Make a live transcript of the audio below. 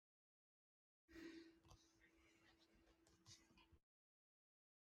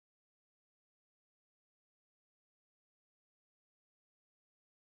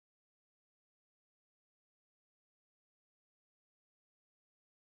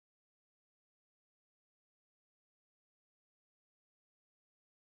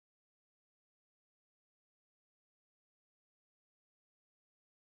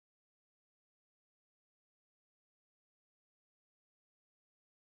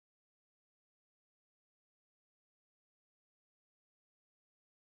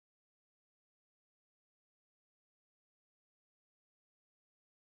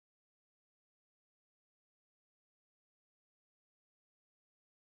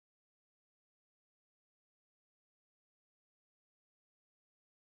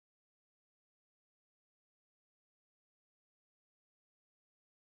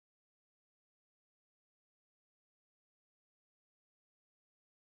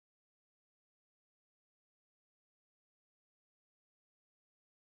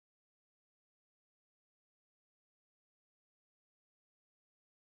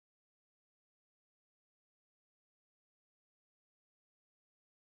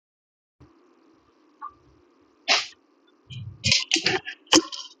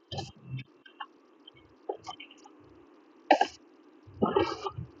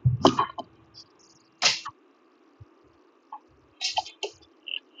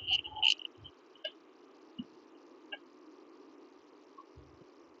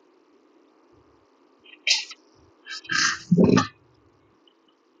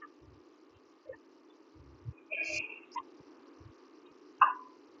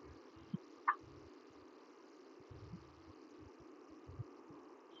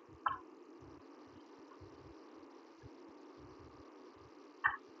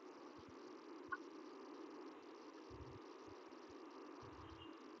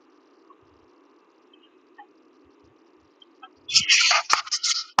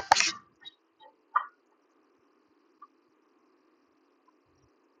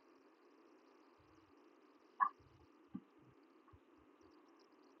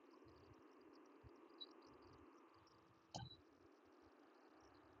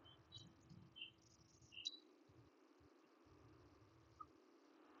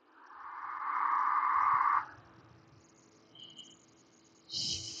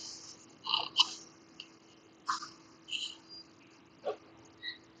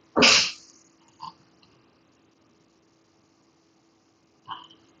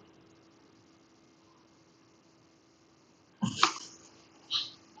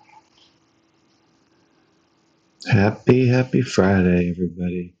Happy Friday,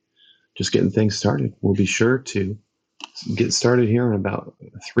 everybody. Just getting things started. We'll be sure to get started here in about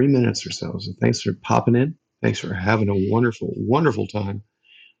 3 minutes or so. So thanks for popping in. Thanks for having a wonderful time.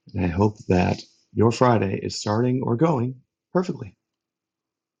 And I hope that your Friday is starting or going perfectly.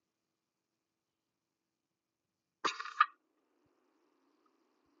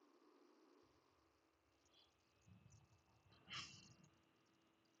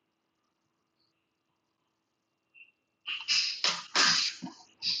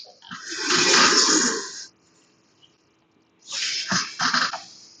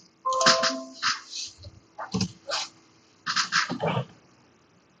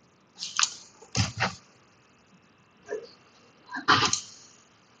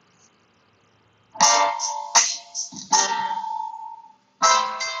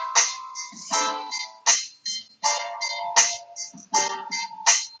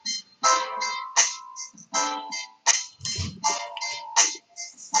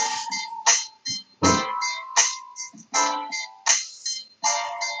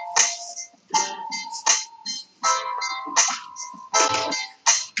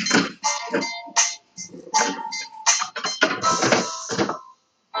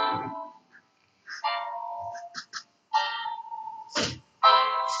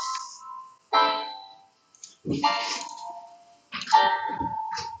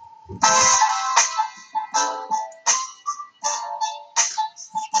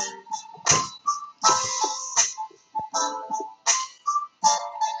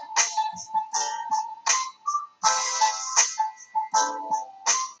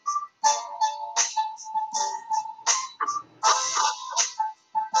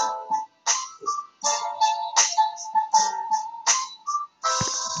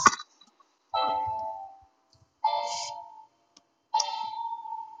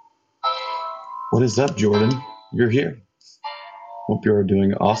 What is up, Jordan? You're here. Hope you're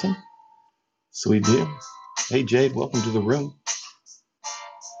doing awesome. Sweet deal. Hey, Jade, welcome to the room.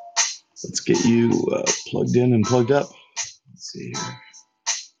 Let's get you plugged in and plugged up. Let's see here.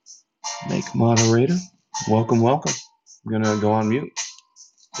 Make moderator. Welcome. I'm going to go on mute.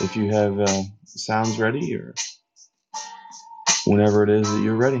 If you have sounds ready or whenever it is that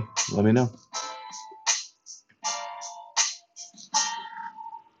you're ready, let me know.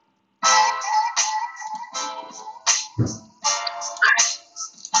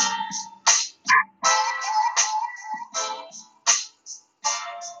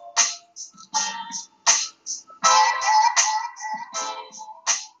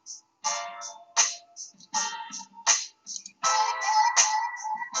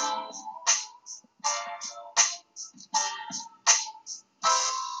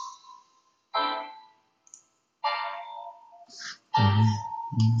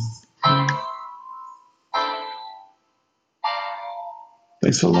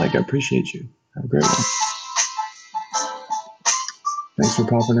 Thanks for the like. I appreciate you. Have a great one. Thanks for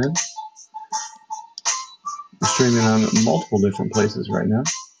popping in. We're streaming on multiple different places right now.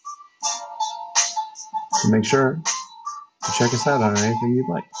 So make sure to check us out on anything you'd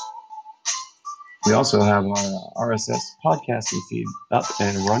like. We also have our RSS podcasting feed up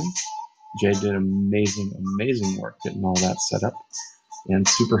and running. Jay did amazing work getting all that set up. And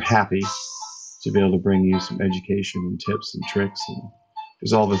super happy to be able to bring you some education and tips and tricks and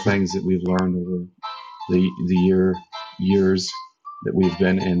there's all the things that we've learned over the years that we've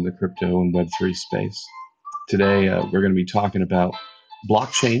been in the crypto and Web3 space. Today, we're going to be talking about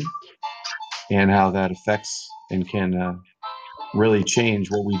blockchain and how that affects and can really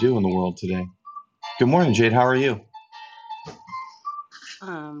change what we do in the world today. Good morning, Jade. How are you?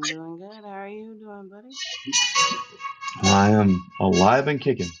 I'm doing good. How are you doing, buddy? I am alive and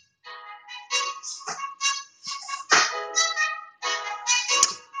kicking.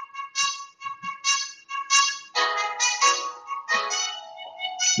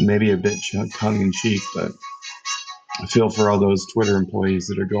 Maybe a bit tongue in cheek, but I feel for all those Twitter employees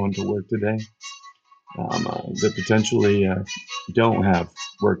that are going to work today that potentially don't have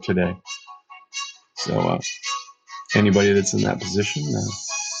work today. So anybody that's in that position,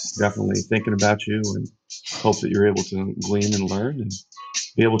 definitely thinking about you, and hope that you're able to glean and learn and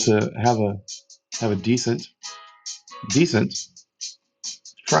be able to have a decent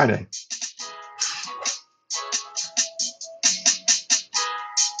Friday.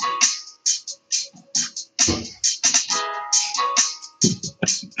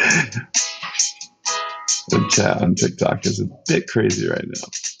 The chat on TikTok is a bit crazy right now.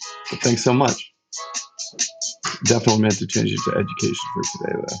 But thanks so much. Definitely meant to change it to education for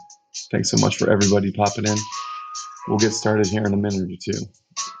today, though. Thanks so much for everybody popping in. We'll get started here in a minute or two.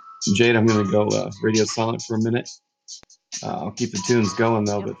 Jade, I'm going to go radio silent for a minute. I'll keep the tunes going,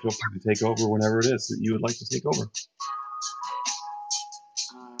 though, Yep. but feel free to take over whenever it is that you would like to take over.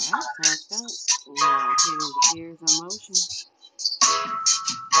 All right. Sounds good. We are getting the gears in motion.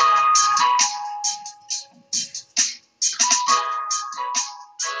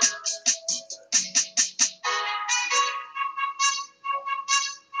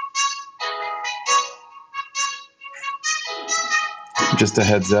 Just a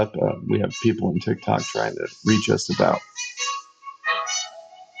heads up, we have people on TikTok trying to reach us about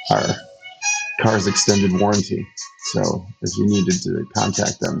our car's extended warranty. So if you needed to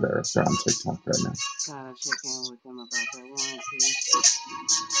contact them, they're on TikTok right now. Gotta check in with them about that warranty. It's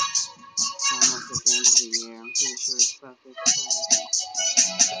almost at the end of the year. I'm pretty sure it's about to expire.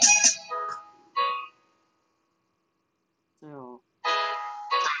 So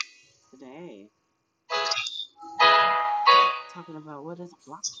today, talking about what is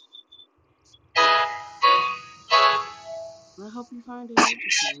blockchain. I hope you find it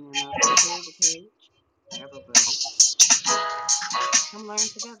interesting enough to share the page. Grab a buddy. Come learn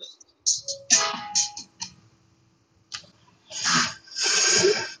together.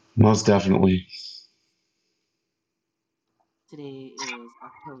 Most definitely. Today is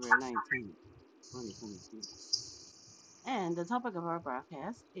October 19th, 2022. And the topic of our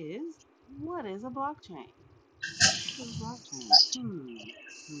broadcast is what is a blockchain? What is a blockchain?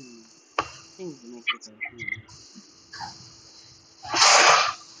 Hmm. Things that make you go,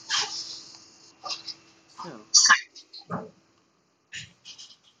 So,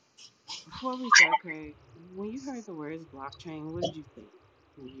 before we start, Craig, when you heard the words blockchain, what did you think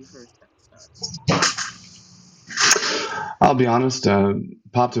when you first got started? I'll be honest,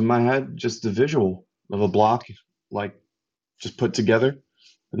 popped in my head just the visual of a block, like just put together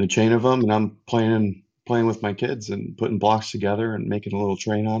and a chain of them, and I'm playing with my kids and putting blocks together and making a little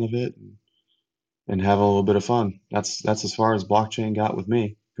train out of it and having a little bit of fun. That's as far as blockchain got with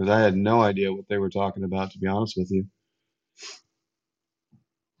me because I had no idea what they were talking about, to be honest with you.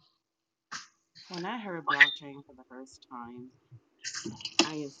 When I heard blockchain for the first time,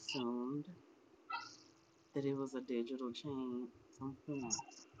 I assumed that it was a digital chain of some form,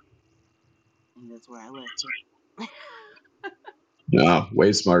 and that's where I left it. Yeah,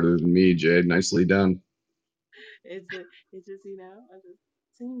 way smarter than me, Jade. Nicely done. It's just I just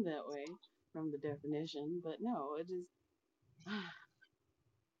seemed that way from the definition, but no,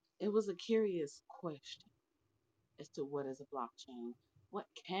 it was a curious question as to what is a blockchain. What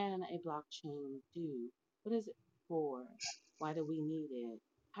can a blockchain do? What is it for? Why do we need it?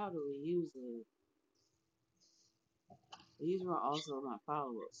 How do we use it? These were also my follow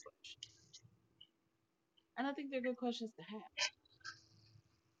up questions. And I think they're good questions to have.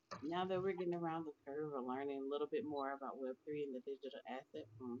 Now that we're getting around the curve or learning a little bit more about Web3 and the digital asset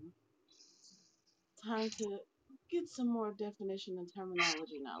boom, time to get some more definition and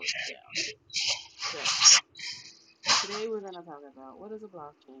terminology knowledge down here. So, today we're going to talk about what is a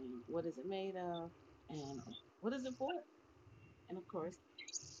blockchain, what is it made of, and what is it for? And of course,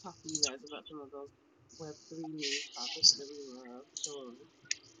 talk to you guys about some of those Web3 news topics that we love thoroughly.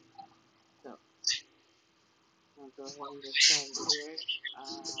 So, I'll go ahead and get started here.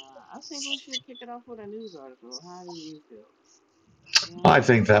 I think we should kick it off with a news article. How do you feel? Yeah? I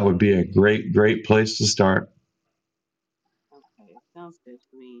think that would be a great place to start. Okay, sounds good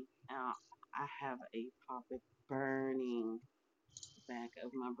to me. Now, I have a topic burning the back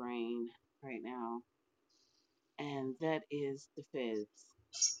of my brain right now, and that is the feds.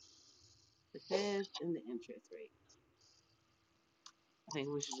 The feds and the interest rate. I think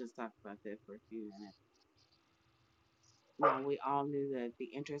we should just talk about that for a few minutes. Now, we all knew that the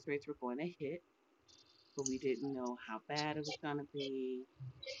interest rates were going to hit, but we didn't know how bad it was going to be.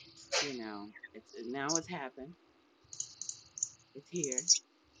 It's now it's happened. It's here,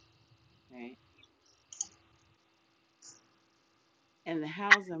 right? And the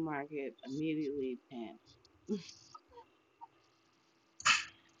housing market immediately panicked,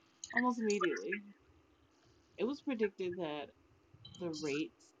 almost immediately. It was predicted that the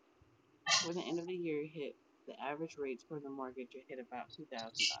rates for the end of the year hit the average rates for the mortgage would hit about $2,000.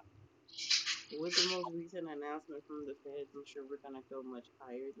 With the most recent announcement from the Feds, I'm sure we're going to go much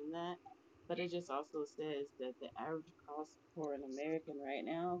higher than that. But it just also says that the average cost for an American right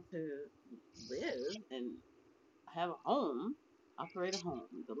now to live and have a home, operate a home,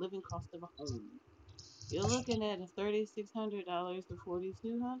 the living cost of a home, you're looking at $3,600 to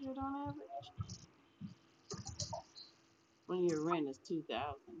 $4,200 on average when your rent is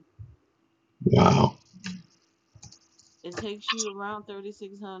 2,000. Wow. It takes you around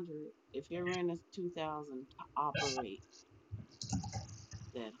 3,600 if your rent is 2,000 to operate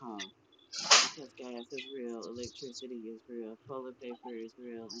that home because gas is real, electricity is real, toilet paper is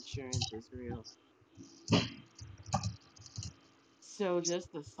real, insurance is real. So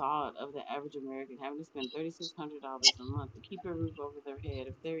just the thought of the average American having to spend $3,600 a month to keep a roof over their head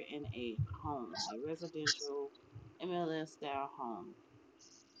if they're in a home, a residential MLS style home.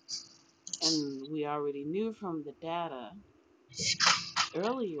 And we already knew from the data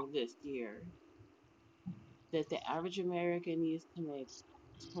earlier this year that the average American needs to make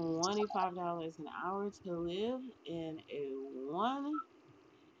 $25 an hour to live in a one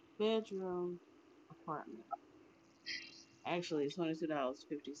bedroom apartment. Actually, it's $22.50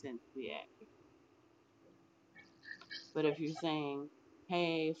 to be accurate. But if you're saying,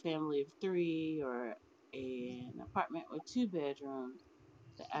 hey, family of three or an apartment with two bedrooms,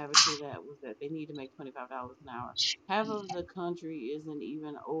 the average for that was that they need to make $25 an hour. Half of the country isn't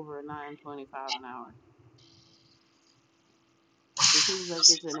even over 9.25 an hour. So it seems like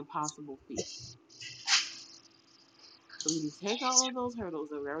it's an impossible feat. So when you take all of those hurdles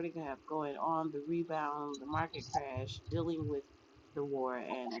that we already have going on, the rebound, the market crash, dealing with the war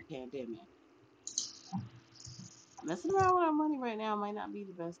and a pandemic, messing around with our money right now might not be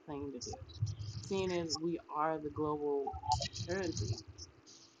the best thing to do. Seeing as we are the global currency,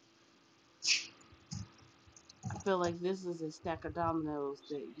 I feel like this is a stack of dominoes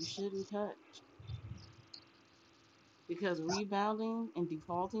that you shouldn't touch because rebounding and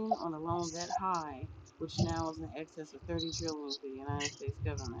defaulting on a loan that high, which now is in excess of 30 trillion for the United States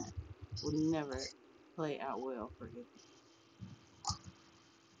government, would never play out well for it.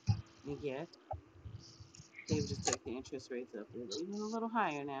 And yet, they've just took the interest rates up even a little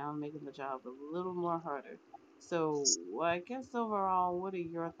higher now, making the job a little more harder. So, well, I guess overall, what are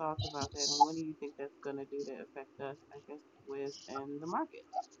your thoughts about that, and what do you think that's going to do to affect us, I guess, with and the market?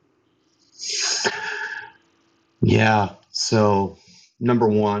 Yeah. So, number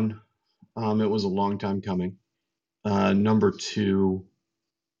one, it was a long time coming. Number two,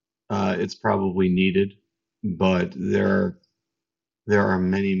 it's probably needed, but there are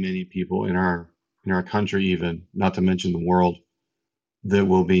many, many people in our country, even not to mention the world, that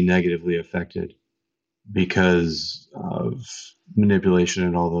will be negatively affected because of manipulation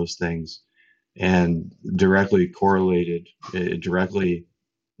and all those things, and directly correlated. It directly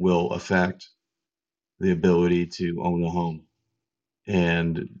will affect the ability to own a home.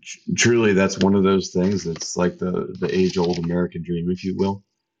 And truly, that's one of those things that's like the age old American dream, if you will.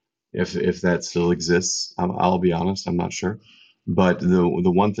 If that still exists, I'll be honest, I'm not sure. But the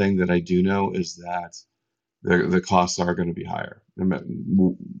one thing that I do know is that the costs are going to be higher.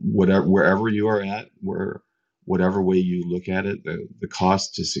 Whatever wherever you are at, whatever way you look at it, the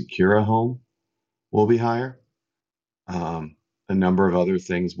cost to secure a home will be higher. Um, a number of other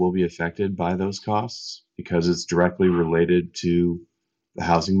things will be affected by those costs because it's directly related to the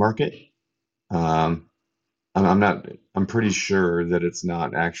housing market. Um, I'm not. I'm pretty sure that it's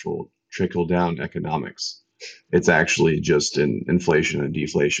not actual trickle down economics. It's actually just in inflation and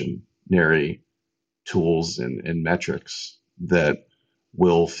deflationary tools and metrics that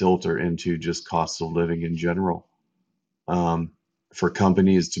will filter into just costs of living in general. Um, for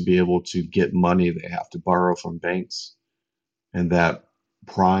companies to be able to get money, they have to borrow from banks, and that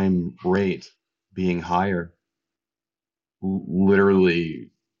prime rate being higher, literally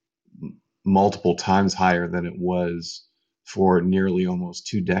multiple times higher than it was for nearly almost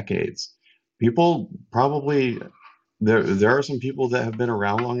 2 decades. People probably there are some people that have been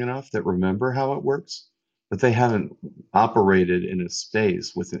around long enough that remember how it works, but they haven't operated in a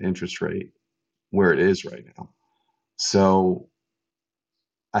space with an interest rate where it is right now. So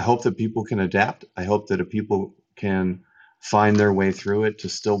I hope that people can adapt. I hope that if people can find their way through it to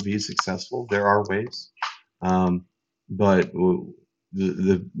still be successful. There are ways, um, but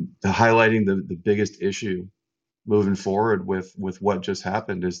the highlighting the biggest issue moving forward with what just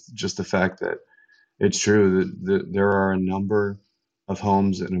happened is just the fact that it's true that there are a number of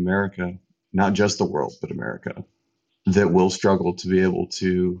homes in America, not just the world, but America, that will struggle to be able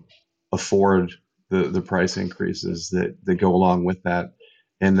to afford the price increases that go along with that,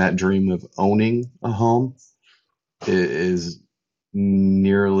 and that dream of owning a home is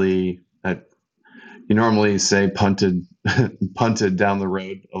nearly at, you normally say punted punted down the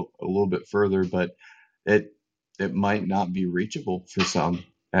road a little bit further, but it it might not be reachable for some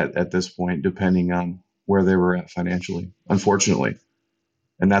at this point, depending on where they were at financially, unfortunately.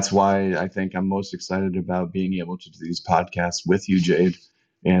 And that's why I think I'm most excited about being able to do these podcasts with you, Jade,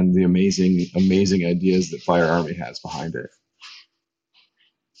 and the amazing ideas that Fire Army has behind it.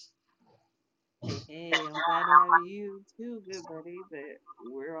 Hey, hey, I'm glad to have you too, good buddy. But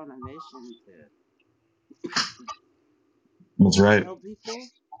we're on a mission That's right. help people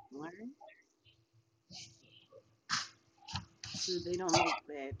learn so they don't make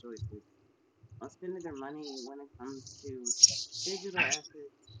bad choices on spending their money when it comes to digital assets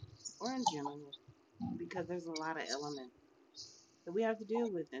or in general, because there's a lot of elements that we have to deal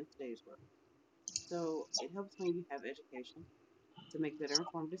with in today's world. So it helps when you have education to make better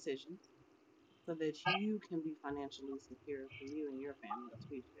informed decisions so that you can be financially secure for you and your family's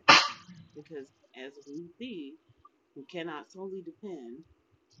future. Because as we see, we cannot solely depend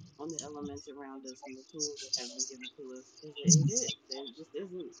on the elements around us and the tools that have been given to us as it is. It just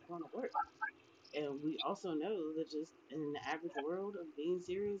isn't going to work. And we also know that just in the average world of being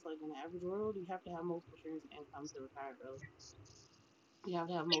serious, like in the average world, you have to have multiple streams of income to retire early. You have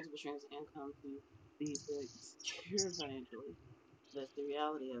to have multiple streams of income to be secure financially. That's the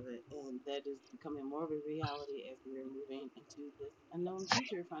reality of it. And that is becoming more of a reality as we're moving into this unknown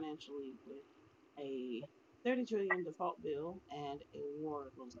future financially with a 30 trillion default bill and a war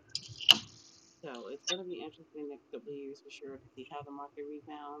looming. So it's going to be interesting next couple of years for sure to see how the market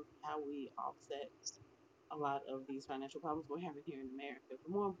rebounds, how we offset a lot of these financial problems we're having here in America, but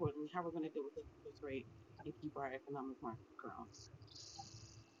more importantly, how we're going to deal with the interest rate and keep our economic market growing.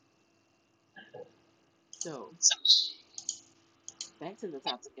 So back to the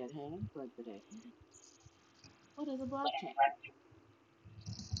topic at hand for today. What is a blockchain?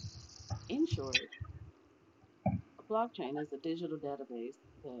 In short, a blockchain is a digital database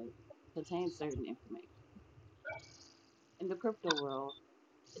that contains certain information. In the crypto world,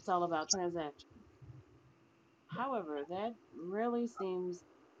 it's all about transactions. However, that really seems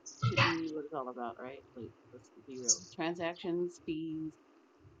to be what it's all about, right? Like, let's be real. Transactions, fees,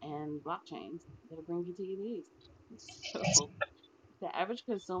 and blockchains that'll bring you to your knees. So, the average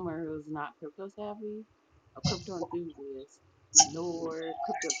consumer who's not crypto savvy, a crypto enthusiast, nor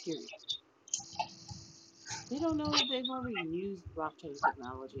crypto curious, they don't know if they've already used blockchain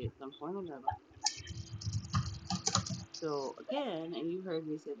technology at some point in their life. So again, and you heard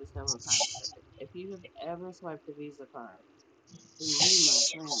me say this several times already, if you have ever swiped a Visa card, then you, my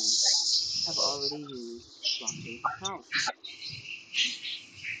friend, have already used blockchain technology.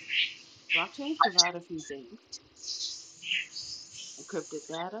 Blockchains provide a few things: encrypted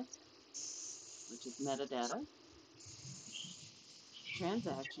data, which is metadata,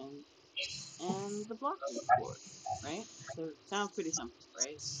 transactions, and the block reward, right? So it sounds pretty simple,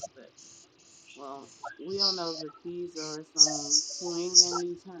 right? But well, we all know that these are some swing and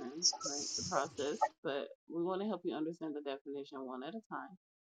new terms, right? The process, but we want to help you understand the definition one at a time.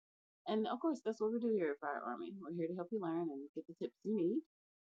 And of course, that's what we do here at Fire Army. We're here to help you learn and get the tips you need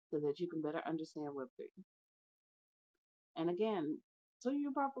so that you can better understand Web3. And again, so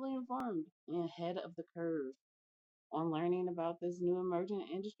you're properly informed and ahead of the curve on learning about this new emerging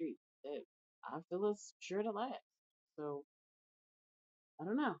industry that I feel is sure to last. So I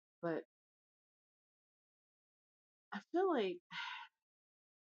don't know, but I feel like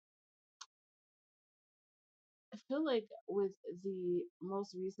I feel like with the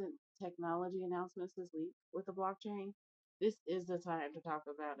most recent technology announcements this week with the blockchain, this is the time to talk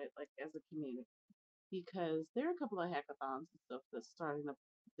about it like as a community, because there are a couple of hackathons and stuff that's starting up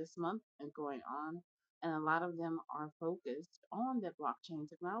this month and going on, and a lot of them are focused on the blockchain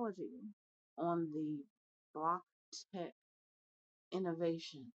technology, on the block tech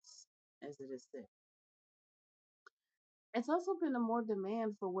innovations, as it is said. It's also been a more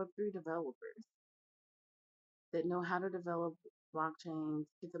demand for Web3 developers that know how to develop blockchains,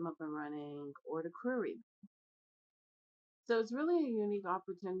 get them up and running, or to query. So it's really a unique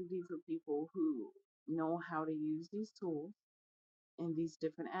opportunity for people who know how to use these tools and these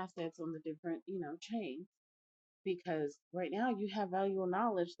different assets on the different, chains. Because right now you have valuable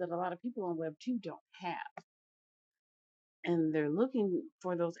knowledge that a lot of people on Web 2 don't have. And they're looking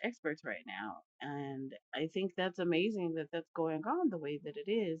for those experts right now. And I think that's amazing that that's going on the way that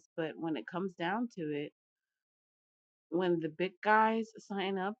it is. But when it comes down to it, when the big guys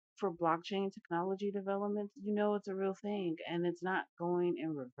sign up for blockchain technology development, you know it's a real thing and it's not going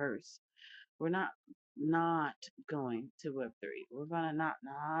in reverse. We're not going to Web3. We're gonna not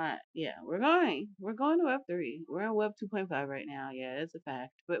yeah, we're going to Web3. We're in Web 2.5 right now. Yeah, it's a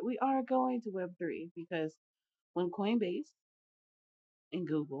fact. But we are going to Web3 because when Coinbase and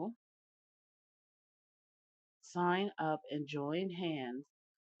Google sign up and join hands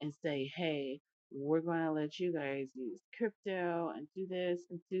and say, "Hey, we're going to let you guys use crypto and do this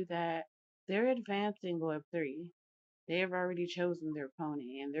and do that." They're advancing Web3. They have already chosen their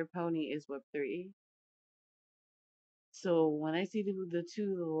pony, and their pony is Web3. So when I see the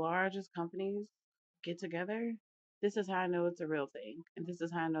two largest companies get together, this is how I know it's a real thing. And this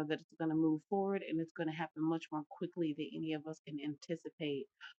is how I know that it's going to move forward and it's going to happen much more quickly than any of us can anticipate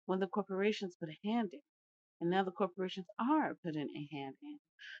when the corporations put a hand in. And now the corporations are putting a hand in.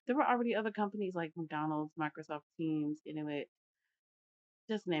 There were already other companies like McDonald's, Microsoft Teams, Inuit,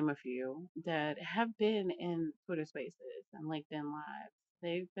 just name a few, that have been in Twitter Spaces and LinkedIn Lives.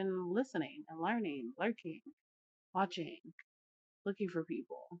 They've been listening and learning, lurking, watching, looking for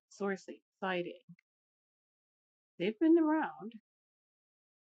people, sourcing, citing. They've been around.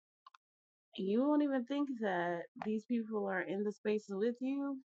 And you won't even think that these people are in the space with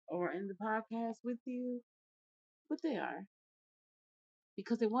you or in the podcast with you, but they are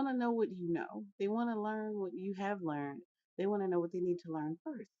because they want to know what you know. They want to learn what you have learned. They want to know what they need to learn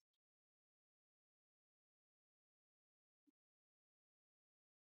first.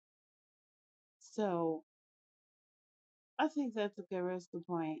 So I think that's a good rest of the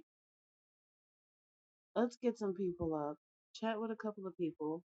point. Let's get some people up, chat with a couple of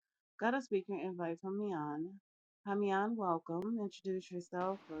people. Got a speaker invite from Mian. Hi, Mian, welcome. Introduce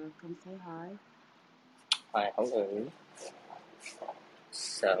yourself or come say hi. Hi, hello.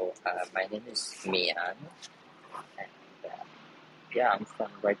 My name is Mian, and yeah,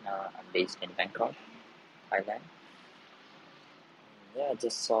 right now. I'm based in Bangkok, Thailand. Yeah, I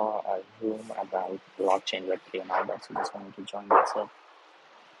just saw a room about blockchain, Web3, and all that. So just wanted to join this up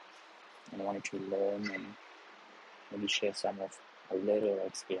and wanted to learn and maybe share some of a little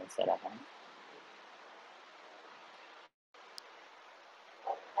experience that I have.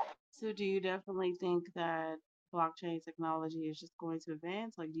 So, do you definitely think that blockchain technology is just going to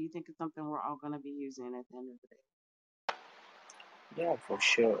advance? Like, do you think it's something we're all going to be using at the end of the day? Yeah, for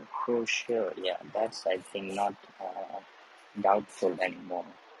sure, for sure. Yeah, that's I think not doubtful anymore.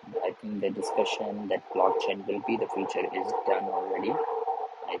 I think the discussion that blockchain will be the future is done already.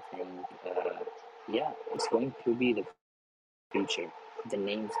 I think, yeah, it's going to be the future. The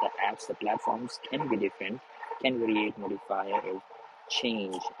names, the apps, the platforms can be different, can variate, modify, or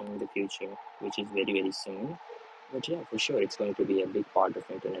change in the future, which is very, very soon. But yeah, for sure, it's going to be a big part of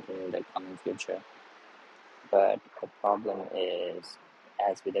internet in the coming future. But the problem is,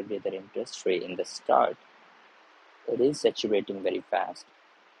 as with every other industry in the start, it is saturating very fast.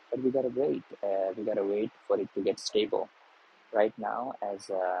 But we gotta wait. We gotta wait for it to get stable. Right now,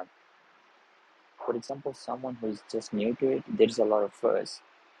 for example, someone who is just new to it, there's a lot of fuzz,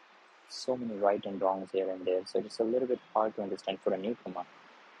 so many right and wrongs here and there. So it's a little bit hard to understand for a newcomer.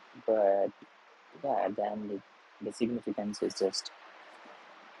 But yeah, then the significance is just,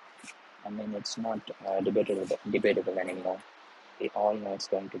 I mean, it's not debatable anymore. We all know it's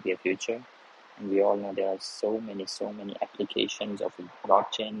going to be a future, and we all know there are so many applications of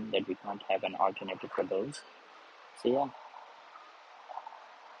blockchain that we can't have an alternative for those. So yeah,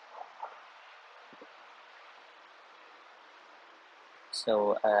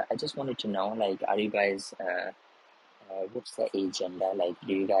 I just wanted to know, like, are you guys what's the agenda? Like,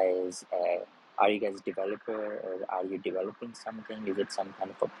 are you guys developer, or are you developing something? Is it some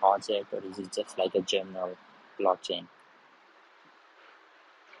kind of a project, or is it just like a general blockchain?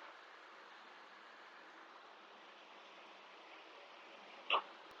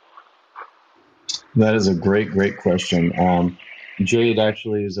 That is a great question. Jade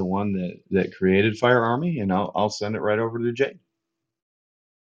actually is the one that created Fire Army, and I'll send it right over to Jade.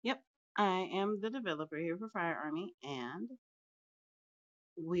 Yep, I am the developer here for Fire Army, and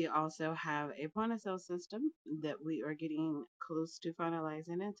we also have a point of sale system that we are getting close to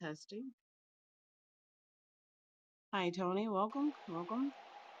finalizing and testing. Hi, Tony. Welcome. Welcome.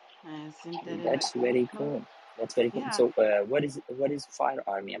 I sent that invite That's to you. very Come up. cool. That's very cool. Yeah. So, what is Fire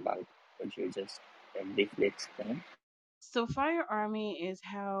Army about? Would you just briefly explain? So Fire Army is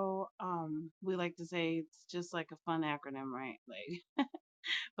how we like to say it's just like a fun acronym, right? Like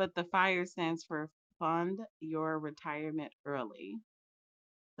but the fire stands for Fund Your Retirement Early.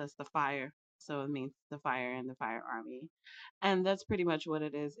 That's the fire. So it means the fire and the Fire Army. And that's pretty much what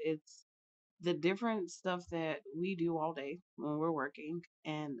it is. It's the different stuff that we do all day when we're working,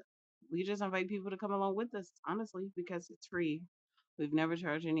 and we just invite people to come along with us, honestly, because it's free. We've never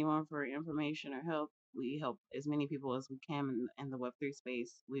charged anyone for information or help. We help as many people as we can in the Web3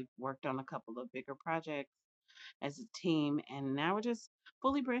 space. We've worked on a couple of bigger projects as a team, and now we're just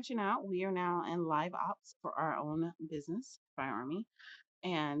fully branching out. We are now in live ops for our own business, Fire Army.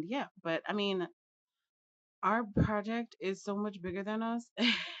 And yeah, but I mean, our project is so much bigger than us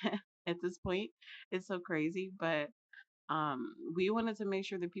at this point. It's so crazy, but we wanted to make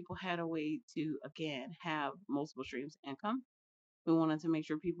sure that people had a way to again have multiple streams of income. We wanted to make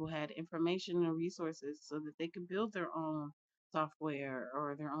sure people had information and resources so that they could build their own software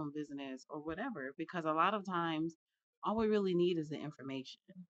or their own business or whatever, because a lot of times all we really need is the information.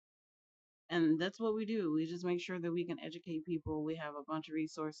 And that's what we do. We just make sure that we can educate people. We have a bunch of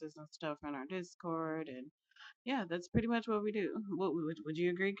resources and stuff in our Discord, and yeah, that's pretty much what we do. What would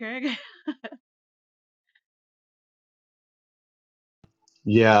you agree, Craig?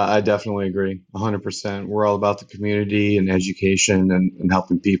 Yeah, I definitely agree. 100%. We're all about the community and education and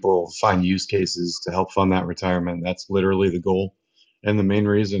helping people find use cases to help fund that retirement. That's literally the goal and the main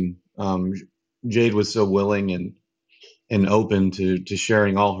reason. Jade was so willing and open to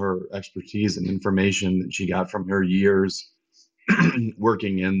sharing all her expertise and information that she got from her years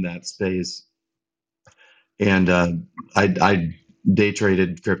working in that space. And I day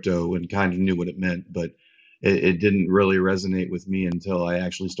traded crypto and kind of knew what it meant, but it didn't really resonate with me until I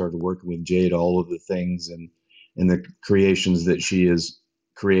actually started working with Jade. All of the things and the creations that she has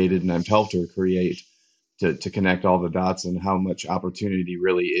created, and I've helped her create to connect all the dots and how much opportunity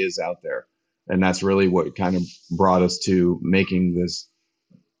really is out there. And that's really what kind of brought us to making this,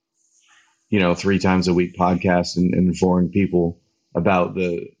 3 times a week podcast and informing people about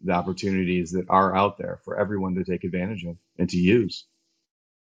the opportunities that are out there for everyone to take advantage of and to use.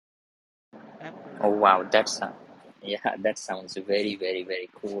 Oh Absolutely. wow, yeah, that sounds very, very, very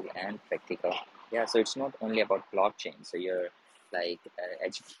cool and practical. Yeah, so it's not only about blockchain. So you're like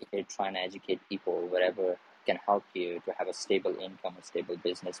trying to educate people wherever can help you to have a stable income, a stable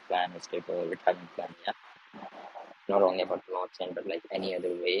business plan, a stable retirement plan. Yeah, not only about blockchain, but like any other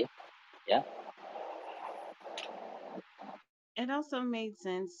way. Yeah. It also made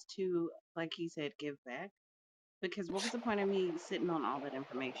sense to, like he said, give back, because what was the point of me sitting on all that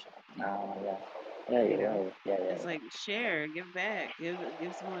information? Yeah. Yeah. You Yeah. know, Yeah. Yeah. it's like share, give back, give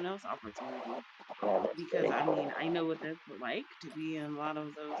someone else opportunity. Yeah. That's Because very I cool. mean, I know what that's like to be in a lot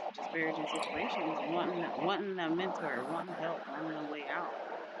of those disparaging situations, wanting a mentor, wanting help, wanting a way out.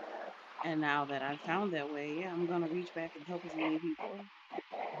 And now that I've found that way, yeah, I'm gonna reach back and help as many people.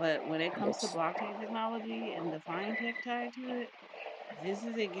 But when it comes to That's blockchain technology and the fine tech tied to it, this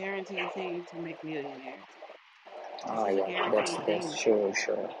is a guaranteed thing to make millionaires. This is a yeah. guaranteed That's thing. sure,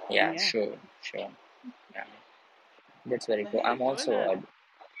 sure. Yeah, Yeah. sure, sure. Yeah, that's very But cool. hey, I'm join also us.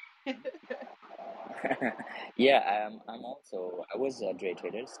 yeah, I was a day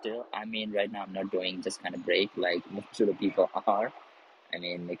trader still. I mean, right now I'm not doing, just kind of break like most of the people are. I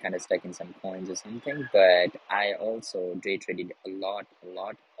mean, they kind of stuck in some coins or something. But I also day traded a lot,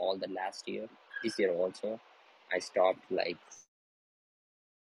 all the last year. This year also, I stopped like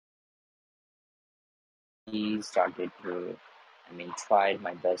he started to. I mean, tried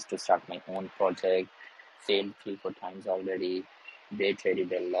my best to start my own project. Failed 3 4 times already. Day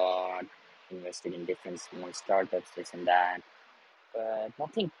traded a lot. Invested in different small startups, this and that, but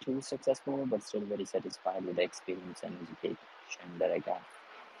nothing too successful, but still very satisfied with the experience and education that I got.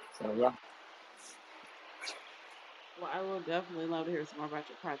 So yeah. Well, I will definitely love to hear some more about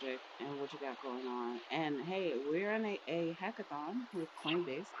your project and what you got going on. And hey, we're in a hackathon with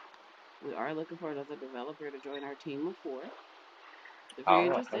Coinbase. We are looking for another developer to join our team of four. If you're Oh,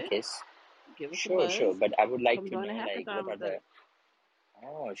 interested, okay. give us a Sure, sure. buzz. But I would like Come to join a know like hackathon what are with us. the.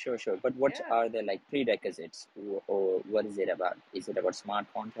 Oh, sure, sure. But what Yeah. are the like prerequisites, or what is it about? Is it about smart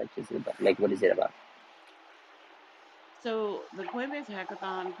contracts? Is it about, like, what is it about? So the Coinbase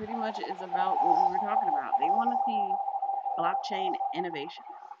hackathon pretty much is about what we were talking about. They want to see blockchain innovation.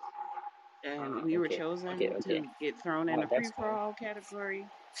 And Ah, we were okay, okay, chosen okay. to get thrown in Oh, a free that's for fine. all category.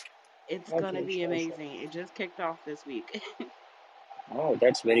 It's going to Okay, be sure, sure. amazing. It just kicked off this week. Oh,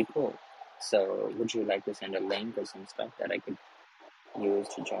 that's very cool. So, would you like to send a link or some stuff that I could use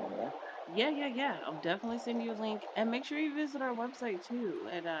to join? Yeah. Yeah, yeah, yeah. I'll definitely send you a link. And make sure you visit our website too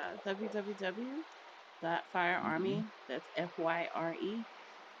at www.firearmy. Mm-hmm. That's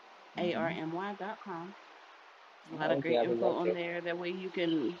FYREARMY.com. There's a lot of Okay, great I would info love on to. there. That way you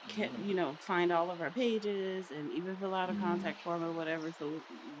can, find all of our pages and even fill out a Mm, contact form or whatever. So, if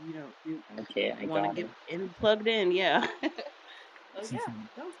you okay, I want to got get it. in plugged in, yeah. So yeah,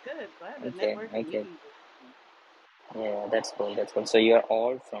 sounds good. Glad to Okay, network and meet okay. people. Yeah, that's cool. That's cool. So you're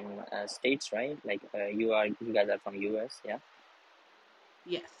all from states, right? Like you guys are from US, yeah?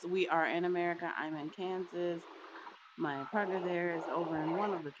 Yes, we are in America. I'm in Kansas. My partner there is over in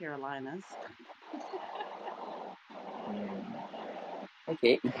one of the Carolinas. Mm.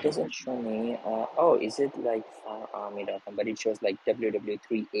 Okay, it doesn't show me. Oh, is it like fararmy.com? But it shows like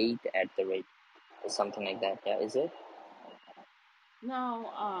ww38 at the rate or something like that. Yeah, is it?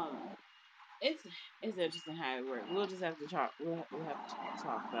 No, it's it's interesting how it works. We'll just have to talk. We'll have to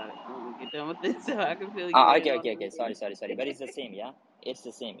talk about it when we get done with this, so I can fill you in Okay, on okay, okay. Sorry, everything. sorry, sorry. But it's the same, yeah. It's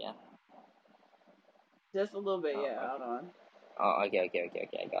the same, yeah. Just a little bit, Oh, yeah. Hold okay. on. Oh, okay, okay, okay,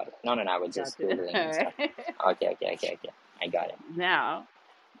 okay. I got it. No, no, no. I was just Gotcha. All googling and right. stuff. Okay, okay, okay, okay. I got it. Now,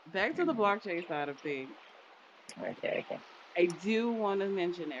 back to the Mm. blockchain side of things. Okay, okay. I do want to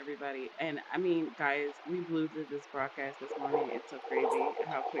mention everybody, and I mean, guys, we blew through this broadcast this morning. It's so crazy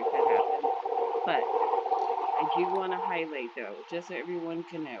how quick that happened. But I do want to highlight though, just so everyone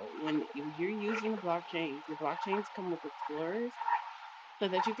can know, when you're using the blockchains, your blockchains come with explorers so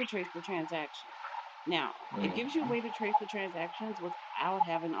that you can trace the transaction. Now, it gives you a Mm, way to trace the transactions without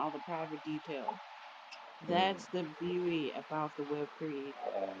having all the private details. That's mm, the beauty about the Web3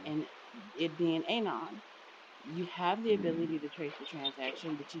 um, and it being Anon. You have the ability mm, to trace the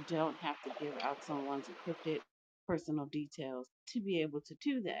transaction, but you don't have to give out someone's encrypted personal details to be able to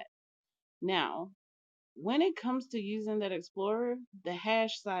do that. Now, when it comes to using that Explorer, the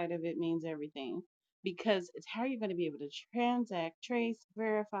hash side of it means everything because it's how you're going to be able to transact, trace,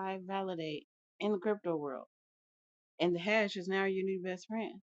 verify, validate in the crypto world. And the hash is now your new best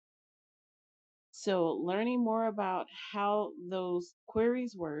friend. So, learning more about how those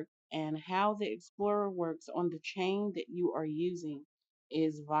queries work and how the Explorer works on the chain that you are using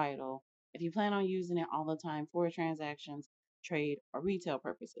is vital if you plan on using it all the time for transactions, trade, or retail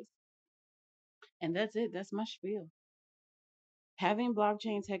purposes. And that's it. That's my spiel. Having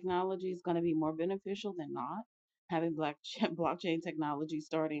blockchain technology is going to be more beneficial than not. Having blockchain technology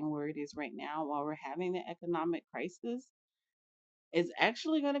starting where it is right now while we're having the economic crisis is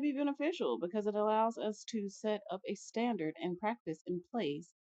actually going to be beneficial because it allows us to set up a standard and practice in place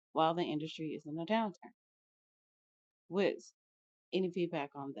while the industry is in a downturn. Wiz, any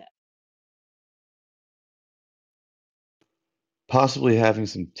feedback on that? Possibly having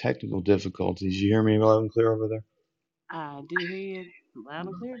some technical difficulties. You hear me loud and clear over there? I do hear you loud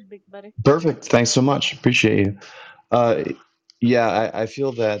and clear, big buddy. Perfect. Thanks so much. Appreciate you. Uh, yeah, I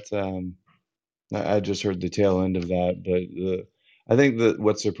feel that I just heard the tail end of that, but I think that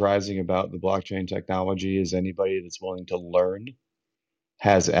what's surprising about the blockchain technology is anybody that's willing to learn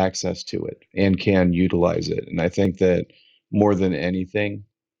has access to it and can utilize it. And I think that more than anything,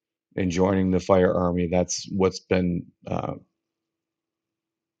 in joining the fire army, that's what's been,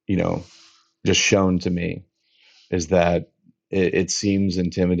 you know, just shown to me is that it seems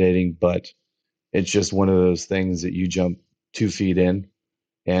intimidating, but it's just one of those things that you jump 2 feet in,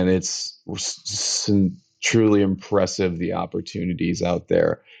 and truly impressive the opportunities out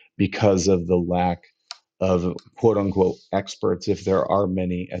there because of the lack of quote unquote experts, if there are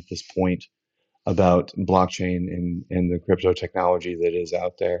many at this point, about blockchain and the crypto technology that is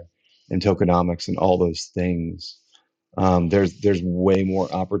out there and tokenomics and all those things. There's way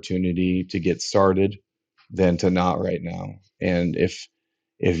more opportunity to get started than to not right now. And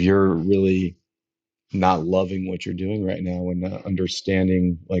if you're really not loving what you're doing right now and not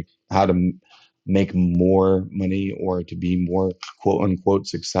understanding like how to make more money or to be more quote unquote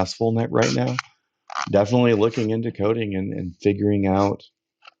successful net right now, definitely looking into coding and figuring out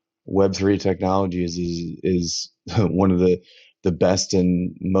Web3 technologies is one of the best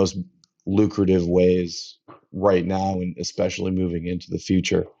and most lucrative ways right now, and especially moving into the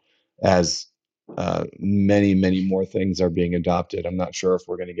future as many more things are being adopted. I'm not sure if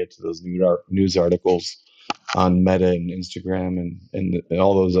we're going to get to those news articles on Meta and Instagram and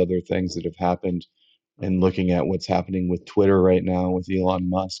all those other things that have happened, and looking at what's happening with Twitter right now with Elon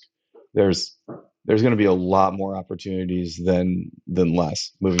Musk. There's there's going to be a lot more opportunities than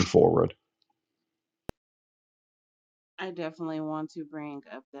less moving forward. I definitely want to bring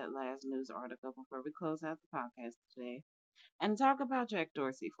up that last news article before we close out the podcast today and talk about Jack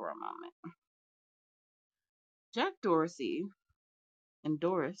Dorsey for a moment. Jack Dorsey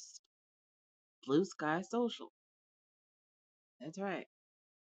endorsed Blue Sky Social. That's right.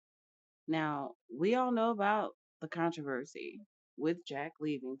 Now, we all know about the controversy with Jack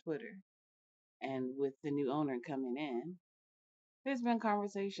leaving Twitter and with the new owner coming in. There's been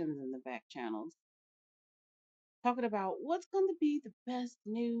conversations in the back channels talking about what's going to be the best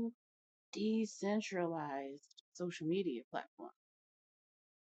new decentralized social media platform.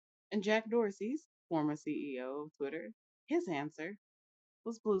 And Jack Dorsey's former CEO of Twitter, his answer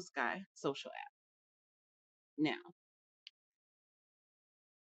was Blue Sky Social App. Now,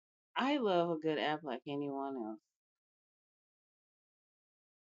 I love a good app like anyone else.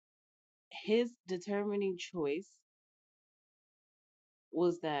 His determining choice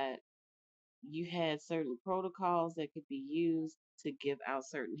was that you had certain protocols that could be used to give out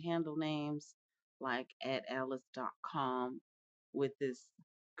certain handle names, like at alice.com with this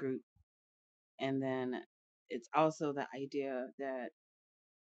group. And then it's also the idea that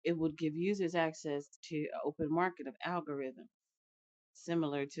it would give users access to an open market of algorithms,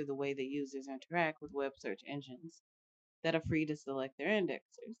 similar to the way that users interact with web search engines that are free to select their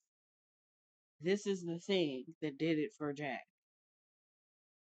indexers. This is the thing that did it for Jack.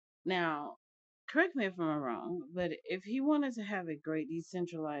 Now, correct me if I'm wrong, but if he wanted to have a great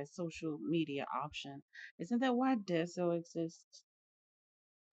decentralized social media option, isn't that why Deso exists?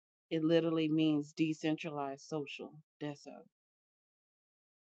 It literally means decentralized social, Deso.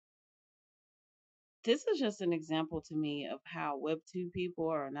 This is just an example to me of how Web 2 people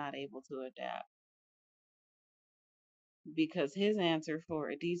are not able to adapt, because his answer for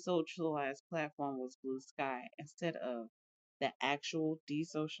a decentralized platform was Blue Sky instead of the actual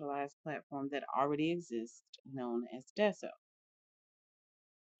desocialized platform that already exists known as Deso.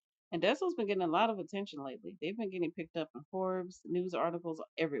 And Deso's been getting a lot of attention lately. They've been getting picked up in Forbes, news articles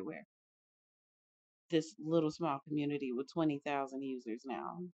everywhere. This little small community with 20,000 users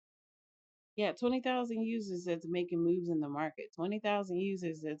now. Yeah, 20,000 users that's making moves in the market. 20,000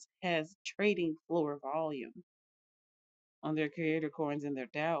 users that has trading floor volume on their creator coins and their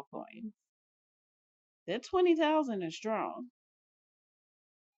DAO coins. That 20,000 is strong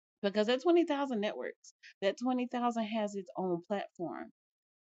because that 20,000 networks, that 20,000 has its own platform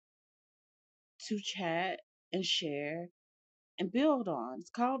to chat and share and build on. It's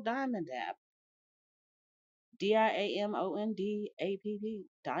called Diamond App. DIAMONDAPP.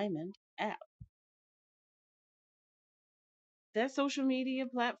 Diamond App. That social media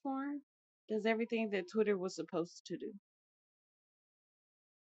platform does everything that Twitter was supposed to do.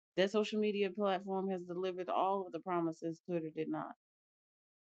 That social media platform has delivered all of the promises Twitter did not.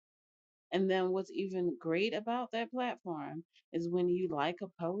 And then what's even great about that platform is when you like a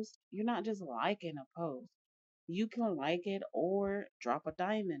post, you're not just liking a post. You can like it or drop a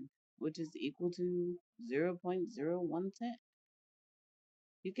diamond, which is equal to 0.01 cent.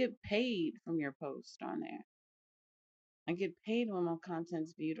 You get paid from your post on there. I get paid when my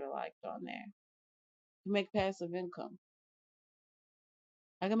content's viewed or liked on there. You make passive income.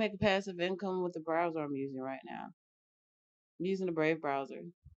 I can make a passive income with the browser I'm using right now. I'm using the Brave browser.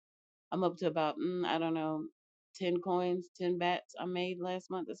 I'm up to about, I don't know, 10 coins, 10 bats I made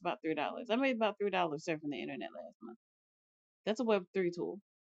last month. That's about $3. I made about $3 surfing the internet last month. That's a Web3 tool.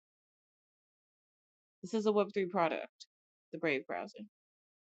 This is a Web3 product, the Brave browser.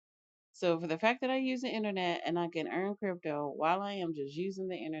 So for the fact that I use the internet and I can earn crypto while I am just using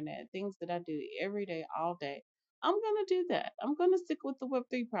the internet, things that I do every day, all day, I'm gonna do that. I'm gonna stick with the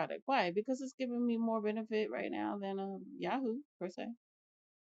Web3 product. Why? Because it's giving me more benefit right now than Yahoo per se.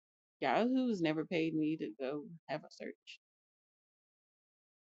 Yahoo's never paid me to go have a search.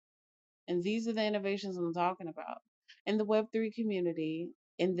 And these are the innovations I'm talking about. In the Web3 community,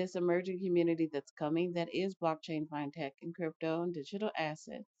 in this emerging community that's coming, that is blockchain, fintech, and crypto and digital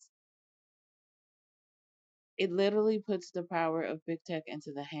assets, it literally puts the power of big tech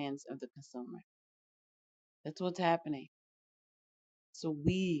into the hands of the consumer. That's what's happening. So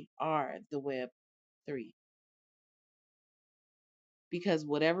we are the Web3. Because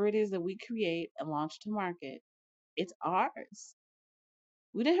whatever it is that we create and launch to market, it's ours.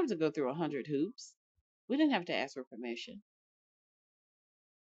 We didn't have to go through 100 hoops. We didn't have to ask for permission.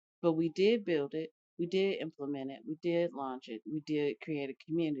 But we did build it. We did implement it. We did launch it. We did create a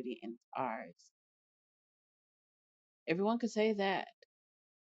community, and it's ours. Everyone could say that.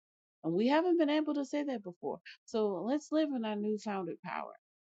 And we haven't been able to say that before. So let's live in our newfounded power.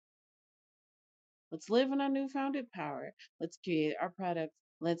 Let's live in our newfounded power. Let's create our products.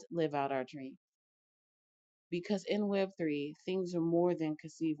 Let's live out our dreams. Because in Web3, things are more than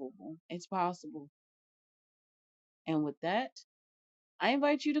conceivable. It's possible. And with that, I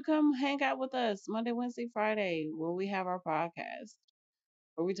invite you to come hang out with us Monday, Wednesday, Friday, when we have our podcast,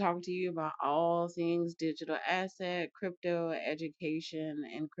 where we talk to you about all things digital asset, crypto, education,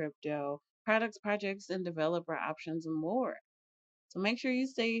 and crypto, products, projects, and developer options, and more. So make sure you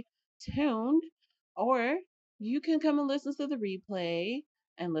stay tuned, or you can come and listen to the replay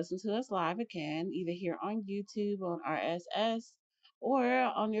and listen to us live again, either here on YouTube on RSS or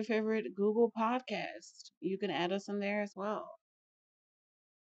on your favorite Google podcast. You can add us in there as well.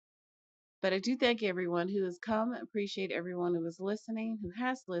 But I do thank everyone who has come. Appreciate everyone who is listening, who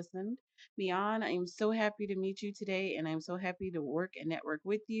has listened. Mian, I am so happy to meet you today, and I'm so happy to work and network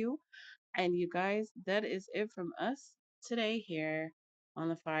with you. And you guys, that is it from us today here on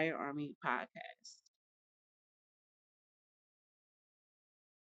the Fire Army podcast.